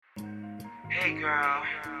Hey girl,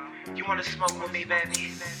 you wanna smoke with me,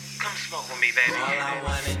 baby? Come smoke with me, baby. All I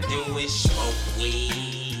wanna do is smoke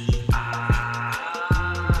weed.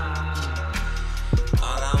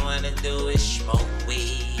 All I wanna do is smoke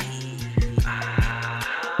weed.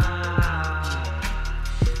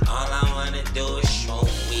 All I wanna do is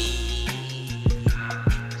smoke weed.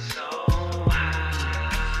 So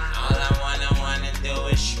All I wanna do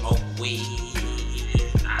is smoke weed.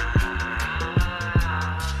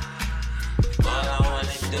 All I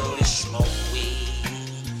wanna do is smoke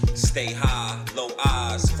weed. Stay high, low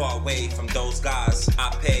eyes, far away from those guys. I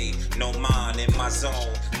pay no mind in my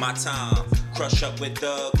zone, my time. Crush up with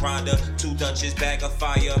the grinder, 2 Dutches, bag of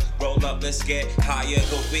fire. Roll up, let's get higher.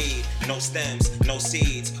 Go weed, no stems, no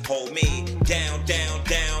seeds. Hold me down, down,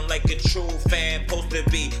 down like a true fan. Supposed to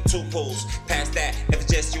be 2 pulls. Past that, if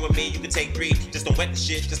it's just you and me, you can take 3. Just don't wet the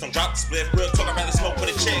shit, just don't drop the split. Real talk, I'd rather smoke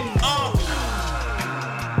with a chick. All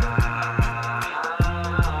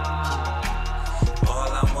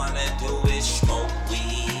I wanna do is smoke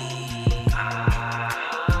weed.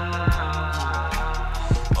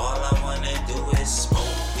 All I wanna do is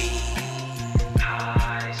smoke weed.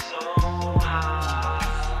 high, so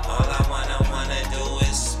high. All I wanna do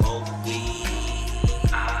is smoke weed.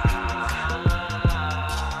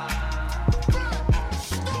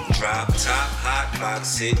 Drop top, hot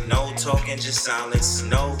box it, no talking, just silence.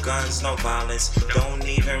 No guns, no violence. Don't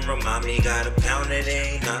even remind me, got a pound, it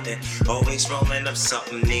ain't nothing. Always rolling up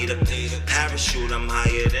something, need a parachute. I'm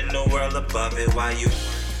higher than the world above it. Why you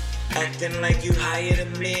acting like you higher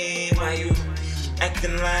than me? Why you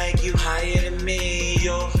acting like you higher than me?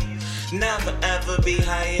 You'll never ever be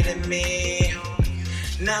higher than me.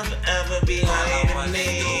 Never ever be higher than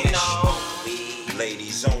me. No.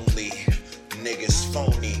 Ladies only, niggas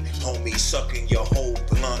phony. Homie sucking your whole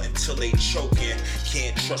blunt until they choking.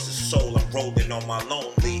 Can't trust a soul, I'm rolling on my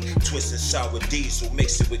lonely. Twisting sour diesel,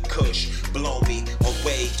 mix it with kush. Blow me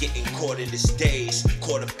away, getting caught in this daze.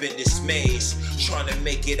 Caught up in this maze, trying to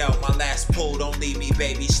make it out. My last pull, don't leave me,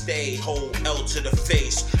 baby, stay. Hold L to the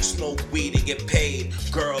face, smoke weed and get paid.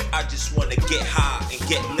 Girl, I just wanna get high and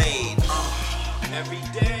get laid. Every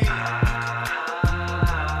day.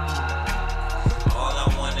 All I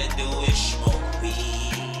wanna do is smoke weed.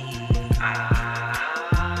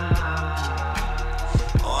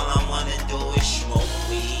 All I wanna do is smoke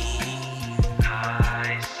weed.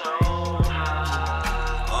 High, so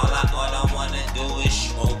high. All I wanna do is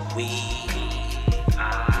smoke weed.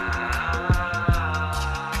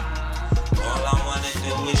 All I wanna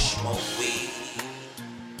do is smoke weed.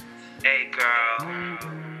 Hey girl,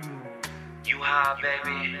 you high,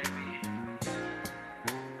 baby?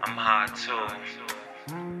 I'm high too.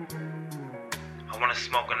 I wanna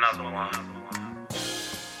smoke another one.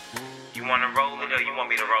 You wanna roll it or you want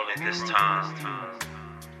me to roll it this time?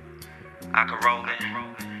 I can roll it.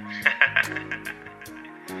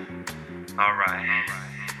 Alright.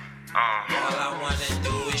 All I wanna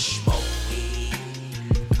do is smoke